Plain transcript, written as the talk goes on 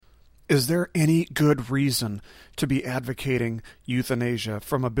Is there any good reason to be advocating euthanasia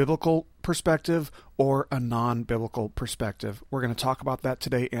from a biblical perspective or a non-biblical perspective? We're going to talk about that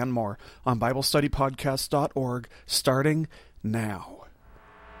today and more on BibleStudyPodcast.org, starting now.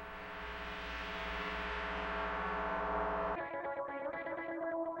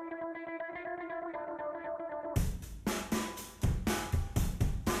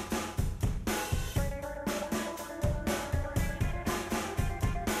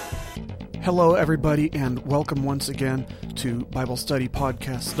 Hello, everybody, and welcome once again to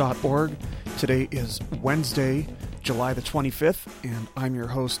BibleStudyPodcast.org. Today is Wednesday, July the 25th, and I'm your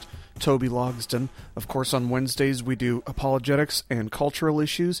host, Toby Logsdon. Of course, on Wednesdays, we do apologetics and cultural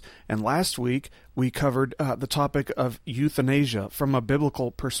issues, and last week, we covered the topic of euthanasia from a biblical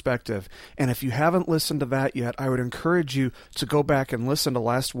perspective. And if you haven't listened to that yet, I would encourage you to go back and listen to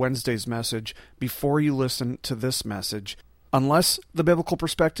last Wednesday's message before you listen to this message. Unless the biblical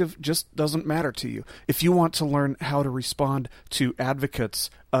perspective just doesn't matter to you. If you want to learn how to respond to advocates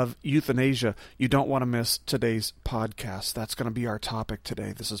of euthanasia, you don't want to miss today's podcast. That's going to be our topic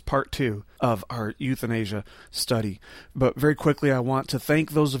today. This is part 2 of our euthanasia study. But very quickly, I want to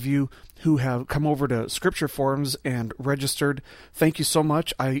thank those of you who have come over to Scripture Forums and registered. Thank you so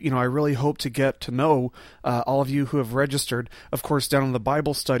much. I really hope to get to know all of you who have registered. Of course, down in the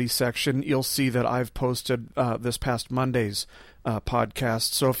Bible study section, you'll see that I've posted this past Monday's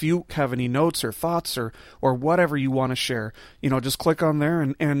podcast. So if you have any notes or thoughts or whatever you want to share, just click on there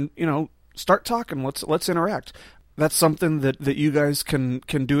and start talking. Let's interact. That's something that you guys can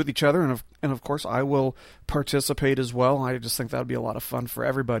do with each other, and of course I will participate as well. I just think that would be a lot of fun for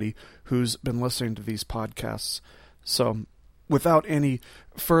everybody who's been listening to these podcasts. So without any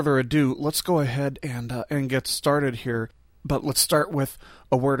further ado, let's go ahead and get started here. But let's start with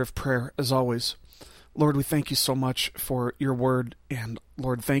a word of prayer, as always. Lord, we thank you so much for your word, and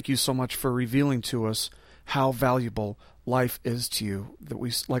Lord, thank you so much for revealing to us how valuable life is to you,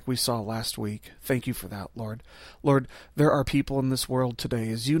 like we saw last week. Thank you for that, Lord. Lord, there are people in this world today,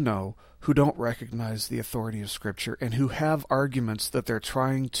 as you know, who don't recognize the authority of Scripture and who have arguments that they're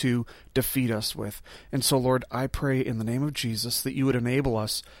trying to defeat us with. And so, Lord, I pray in the name of Jesus that you would enable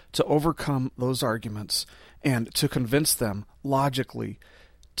us to overcome those arguments and to convince them logically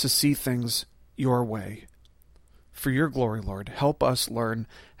to see things your way. For your glory, Lord, help us learn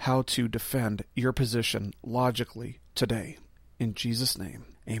how to defend your position logically today. In Jesus' name,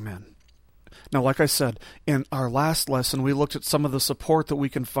 amen. Now, like I said, in our last lesson, we looked at some of the support that we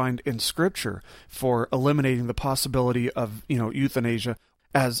can find in Scripture for eliminating the possibility of, euthanasia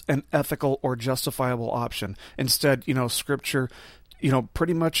as an ethical or justifiable option. Instead, Scripture,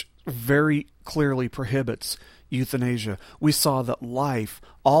 pretty much very clearly prohibits euthanasia. We saw that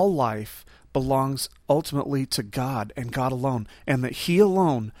all life, belongs ultimately to God and God alone, and that He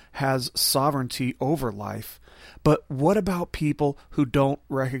alone has sovereignty over life. But what about people who don't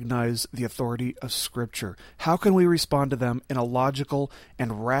recognize the authority of Scripture? How can we respond to them in a logical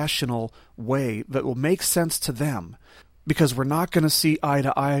and rational way that will make sense to them? Because we're not going to see eye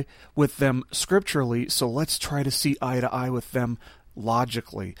to eye with them scripturally, so let's try to see eye to eye with them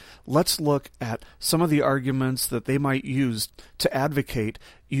logically. Let's look at some of the arguments that they might use to advocate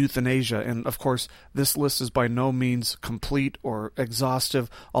euthanasia. And of course, this list is by no means complete or exhaustive.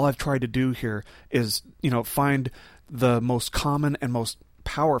 All I've tried to do here is, find the most common and most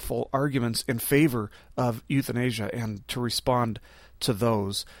powerful arguments in favor of euthanasia and to respond to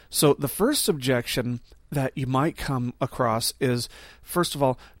those. So the first objection that you might come across is, first of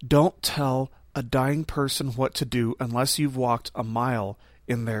all, don't tell a dying person what to do unless you've walked a mile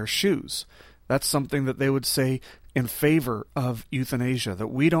in their shoes. That's something that they would say in favor of euthanasia, that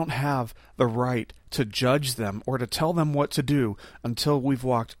we don't have the right to judge them or to tell them what to do until we've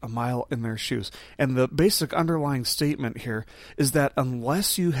walked a mile in their shoes. And the basic underlying statement here is that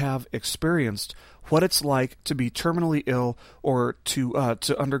unless you have experienced what it's like to be terminally ill or to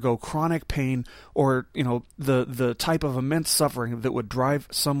undergo chronic pain or the type of immense suffering that would drive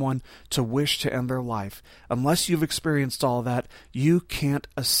someone to wish to end their life, unless you've experienced all that, you can't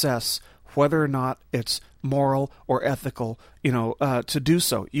assess whether or not it's moral or ethical, to do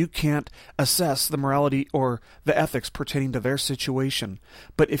so. You can't assess the morality or the ethics pertaining to their situation.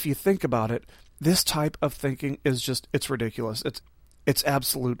 But if you think about it, this type of thinking is it's ridiculous. It's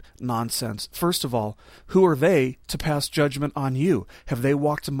absolute nonsense. First of all, who are they to pass judgment on you? Have they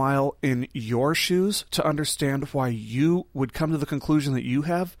walked a mile in your shoes to understand why you would come to the conclusion that you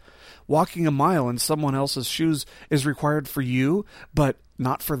have? Walking a mile in someone else's shoes is required for you, but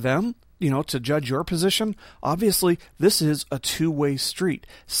not for them? to judge your position. Obviously, this is a two-way street.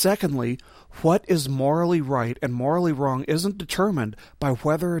 Secondly, what is morally right and morally wrong isn't determined by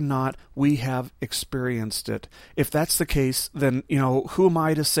whether or not we have experienced it. If that's the case, then, who am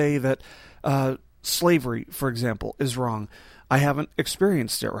I to say that slavery, for example, is wrong? I haven't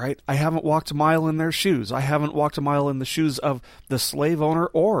experienced it, right? I haven't walked a mile in their shoes. I haven't walked a mile in the shoes of the slave owner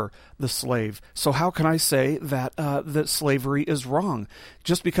or the slave. So how can I say that that slavery is wrong?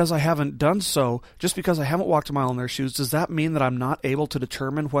 Just because I haven't done so, just because I haven't walked a mile in their shoes, does that mean that I'm not able to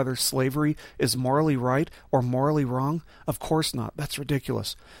determine whether slavery is morally right or morally wrong? Of course not. That's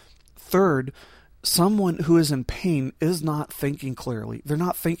ridiculous. Third, someone who is in pain is not thinking clearly. They're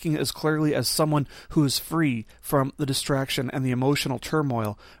not thinking as clearly as someone who is free from the distraction and the emotional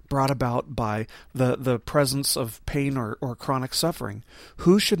turmoil brought about by the presence of pain or chronic suffering.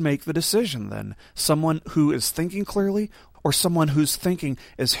 Who should make the decision then? Someone who is thinking clearly, or someone whose thinking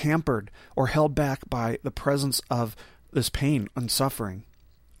is hampered or held back by the presence of this pain and suffering?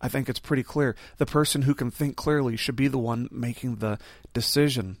 I think it's pretty clear. The person who can think clearly should be the one making the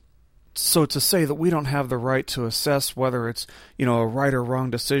decision. So to say that we don't have the right to assess whether it's, a right or wrong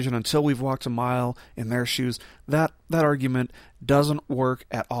decision until we've walked a mile in their shoes, that argument doesn't work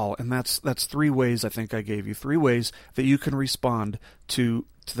at all. And that's three ways I think I gave you, three ways that you can respond to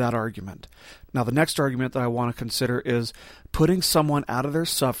that argument. Now, the next argument that I want to consider is putting someone out of their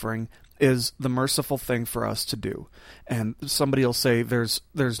suffering is the merciful thing for us to do. And somebody will say there's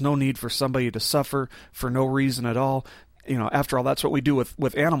no need for somebody to suffer for no reason at all. After all, that's what we do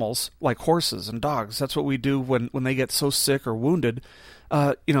with animals like horses and dogs. That's what we do when they get so sick or wounded.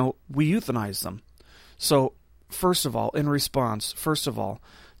 We euthanize them. So, first of all,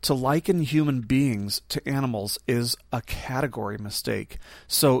 to liken human beings to animals is a category mistake.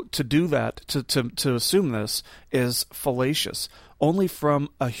 So to do that, to assume this, is fallacious. Only from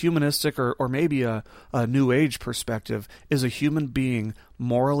a humanistic or maybe a New Age perspective is a human being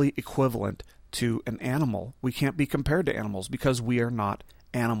morally equivalent to an animal. We can't be compared to animals because we are not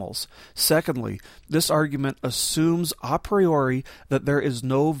animals. Secondly, this argument assumes a priori that there is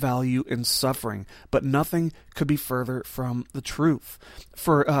no value in suffering, but nothing could be further from the truth.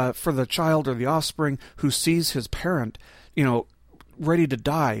 For the child or the offspring who sees his parent, ready to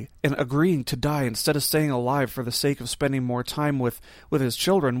die and agreeing to die instead of staying alive for the sake of spending more time with his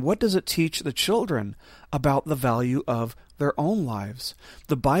children, what does it teach the children about the value of their own lives?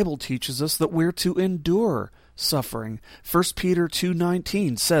 The Bible teaches us that we're to endure suffering. 1 Peter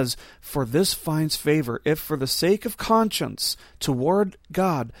 2:19 says, "For this finds favor if for the sake of conscience toward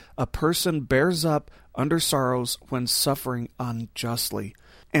God a person bears up under sorrows when suffering unjustly."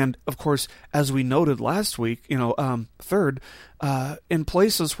 And, of course, as we noted last week, third, in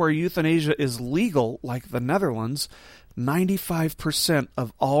places where euthanasia is legal, like the Netherlands, 95%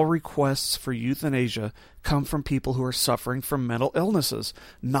 of all requests for euthanasia come from people who are suffering from mental illnesses,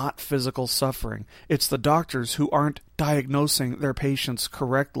 not physical suffering. It's the doctors who aren't diagnosing their patients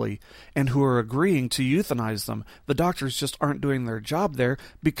correctly and who are agreeing to euthanize them. The doctors just aren't doing their job there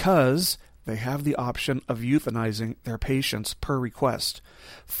because they have the option of euthanizing their patients per request.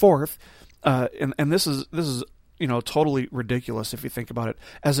 Fourth, and this is totally ridiculous if you think about it.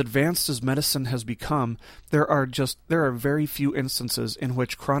 As advanced as medicine has become, there are very few instances in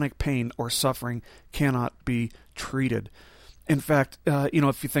which chronic pain or suffering cannot be treated. In fact,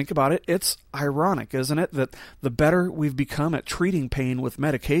 if you think about it, it's ironic, isn't it, that the better we've become at treating pain with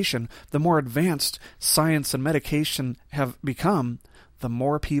medication, the more advanced science and medication have become, the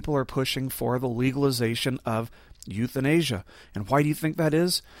more people are pushing for the legalization of euthanasia. And why do you think that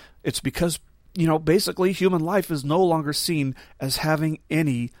is? It's because basically human life is no longer seen as having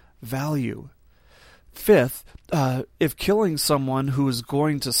any value. Fifth, if killing someone who is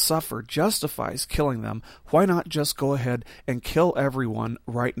going to suffer justifies killing them, why not just go ahead and kill everyone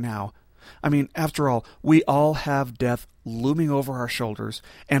right now? I mean, after all, we all have death looming over our shoulders,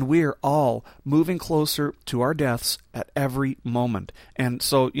 and we are all moving closer to our deaths at every moment. And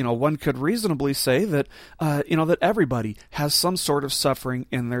so, one could reasonably say that, that everybody has some sort of suffering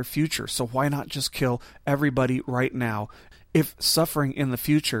in their future. So why not just kill everybody right now if suffering in the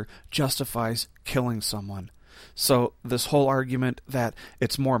future justifies killing someone? So this whole argument that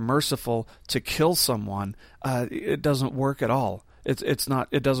it's more merciful to kill someone, it doesn't work at all. It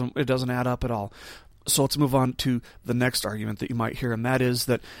doesn't add up at all. So let's move on to the next argument that you might hear, and that is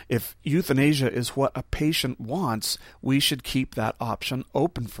that if euthanasia is what a patient wants, we should keep that option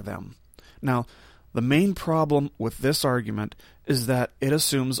open for them. Now, The main problem with this argument is that it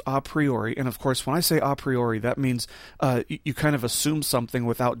assumes a priori, and of course when I say a priori, that means you kind of assume something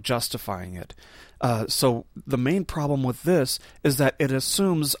without justifying it. So the main problem with this is that it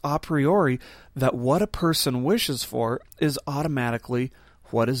assumes a priori that what a person wishes for is automatically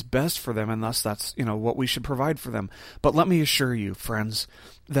what is best for them, and thus that's, what we should provide for them. But let me assure you, friends,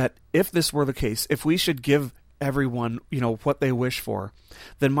 that if this were the case, if we should give everyone, what they wish for,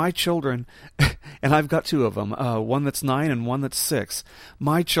 then my children, and I've got two of them, one that's 9 and one that's 6,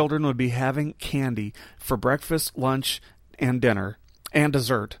 my children would be having candy for breakfast, lunch, and dinner, and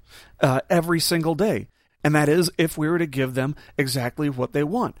dessert, every single day. And that is if we were to give them exactly what they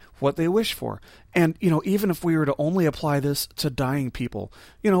want, what they wish for. And, even if we were to only apply this to dying people,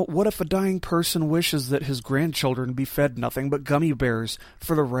 what if a dying person wishes that his grandchildren be fed nothing but gummy bears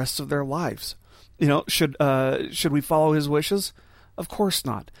for the rest of their lives? Should we follow his wishes? Of course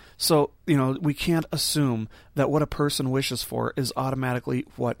not. So, we can't assume that what a person wishes for is automatically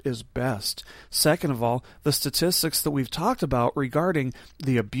what is best. Second of all, the statistics that we've talked about regarding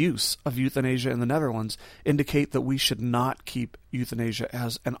the abuse of euthanasia in the Netherlands indicate that we should not keep euthanasia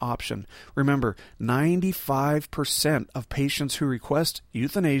as an option. Remember, 95% of patients who request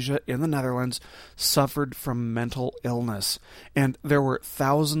euthanasia in the Netherlands suffered from mental illness. And there were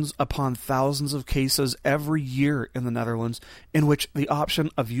thousands upon thousands of cases every year in the Netherlands in which the option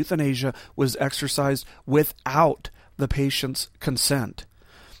of euthanasia was exercised without the patient's consent.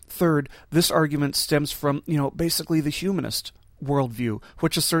 Third, this argument stems from, basically the humanist worldview,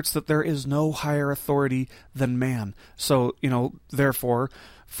 which asserts that there is no higher authority than man. So, therefore,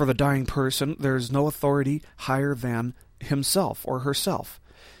 for the dying person, there is no authority higher than himself or herself.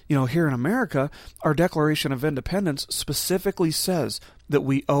 Here in America, our Declaration of Independence specifically says that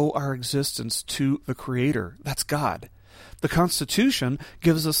we owe our existence to the Creator. That's God. The Constitution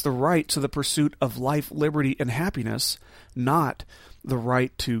gives us the right to the pursuit of life, liberty, and happiness, not the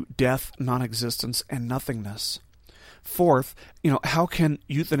right to death, non-existence, and nothingness. Fourth, how can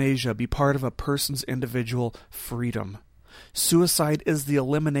euthanasia be part of a person's individual freedom? Suicide is the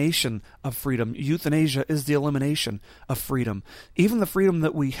elimination of freedom. Euthanasia is the elimination of freedom. Even the freedom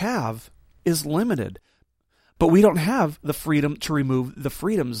that we have is limited. But we don't have the freedom to remove the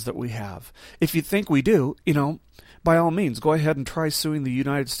freedoms that we have. If you think we do, by all means, go ahead and try suing the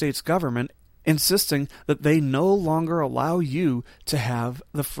United States government, insisting that they no longer allow you to have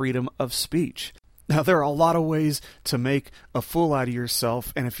the freedom of speech. Now, there are a lot of ways to make a fool out of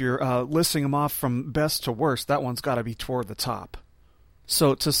yourself, and if you're listing them off from best to worst, that one's got to be toward the top.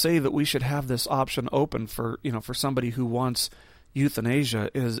 So to say that we should have this option open for somebody who wants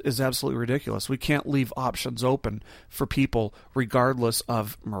euthanasia is absolutely ridiculous. We can't leave options open for people regardless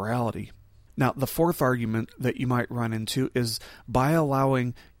of morality. Now, the fourth argument that you might run into is by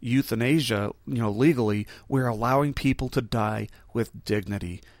allowing euthanasia, legally, we're allowing people to die with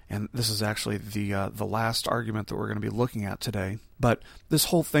dignity. And this is actually the last argument that we're going to be looking at today. But this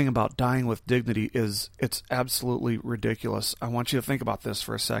whole thing about dying with dignity it's absolutely ridiculous. I want you to think about this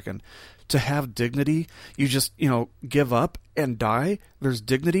for a second. To have dignity, you just, give up and die? There's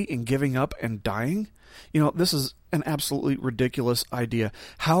dignity in giving up and dying? This is an absolutely ridiculous idea.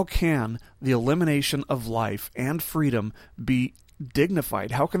 How can the elimination of life and freedom be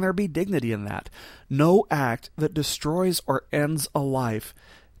dignified? How can there be dignity in that? No act that destroys or ends a life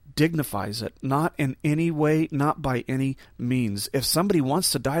dignifies it, not in any way, not by any means. If somebody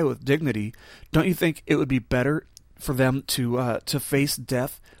wants to die with dignity, don't you think it would be better for them to face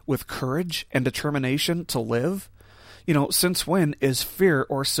death with courage and determination to live? Since when is fear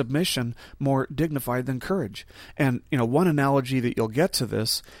or submission more dignified than courage? And, one analogy that you'll get to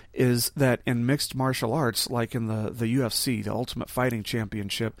this is that in mixed martial arts, like in the UFC, the Ultimate Fighting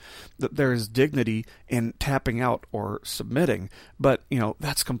Championship, that there is dignity in tapping out or submitting. But,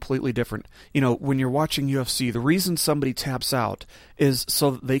 that's completely different. When you're watching UFC, the reason somebody taps out is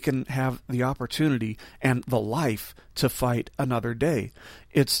so that they can have the opportunity and the life to fight another day.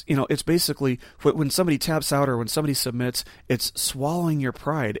 It's basically when somebody taps out or when somebody submits, it's swallowing your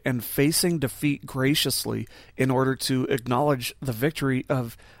pride and facing defeat graciously in order to acknowledge the victory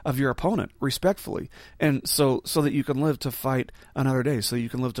of your opponent respectfully, and so that you can live to fight another day, so you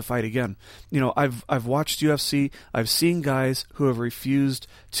can live to fight again. I've watched UFC. I've seen guys who have refused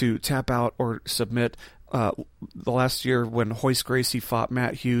to tap out or submit. The last year when Hoist Gracie fought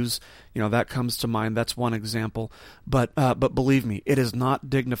Matt Hughes, that comes to mind. That's one example. But believe me, it is not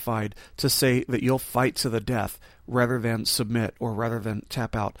dignified to say that you'll fight to the death rather than submit or rather than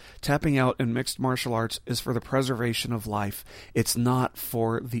tap out. Tapping out in mixed martial arts is for the preservation of life. It's not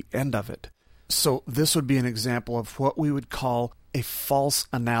for the end of it. So this would be an example of what we would call a false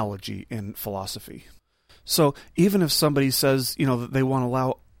analogy in philosophy. So even if somebody says, that they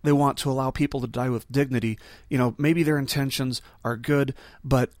want to allow people to die with dignity, maybe their intentions are good,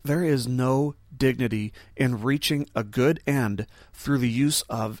 but there is no dignity in reaching a good end through the use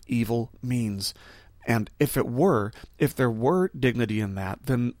of evil means. And if there were dignity in that,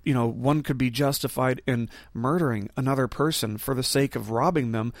 then, one could be justified in murdering another person for the sake of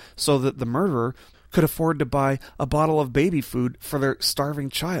robbing them so that the murderer could afford to buy a bottle of baby food for their starving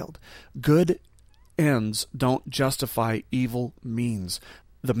child. Good ends don't justify evil means.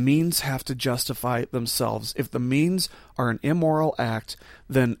 The means have to justify themselves. If the means are an immoral act,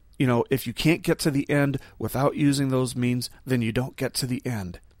 then, if you can't get to the end without using those means, then you don't get to the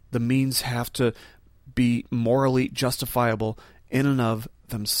end. The means have to be morally justifiable in and of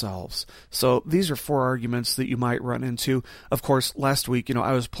themselves. So these are 4 arguments that you might run into. Of course, last week,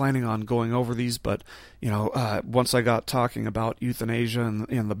 I was planning on going over these, but, once I got talking about euthanasia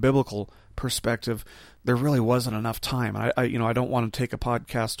and the biblical perspective, there really wasn't enough time. I don't want to take a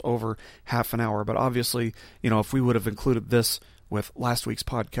podcast over half an hour, but obviously, if we would have included this with last week's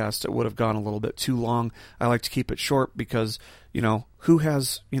podcast, it would have gone a little bit too long. I like to keep it short because, who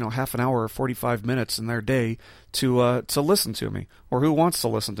has, half an hour or 45 minutes in their day to listen to me, or who wants to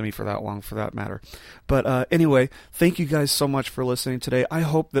listen to me for that long, for that matter. But anyway, thank you guys so much for listening today. I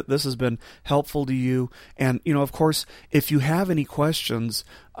hope that this has been helpful to you. And, of course, if you have any questions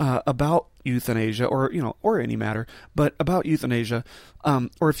about euthanasia or any matter, but about euthanasia,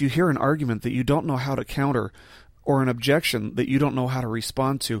 or if you hear an argument that you don't know how to counter, or an objection that you don't know how to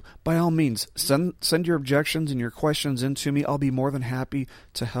respond to, by all means, send your objections and your questions in to me. I'll be more than happy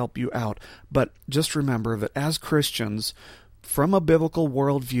to help you out. But just remember that as Christians, from a biblical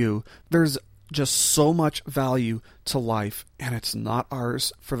worldview, there's just so much value to life, and it's not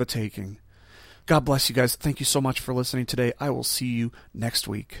ours for the taking. God bless you guys. Thank you so much for listening today. I will see you next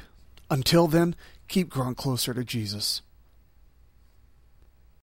week. Until then, keep growing closer to Jesus.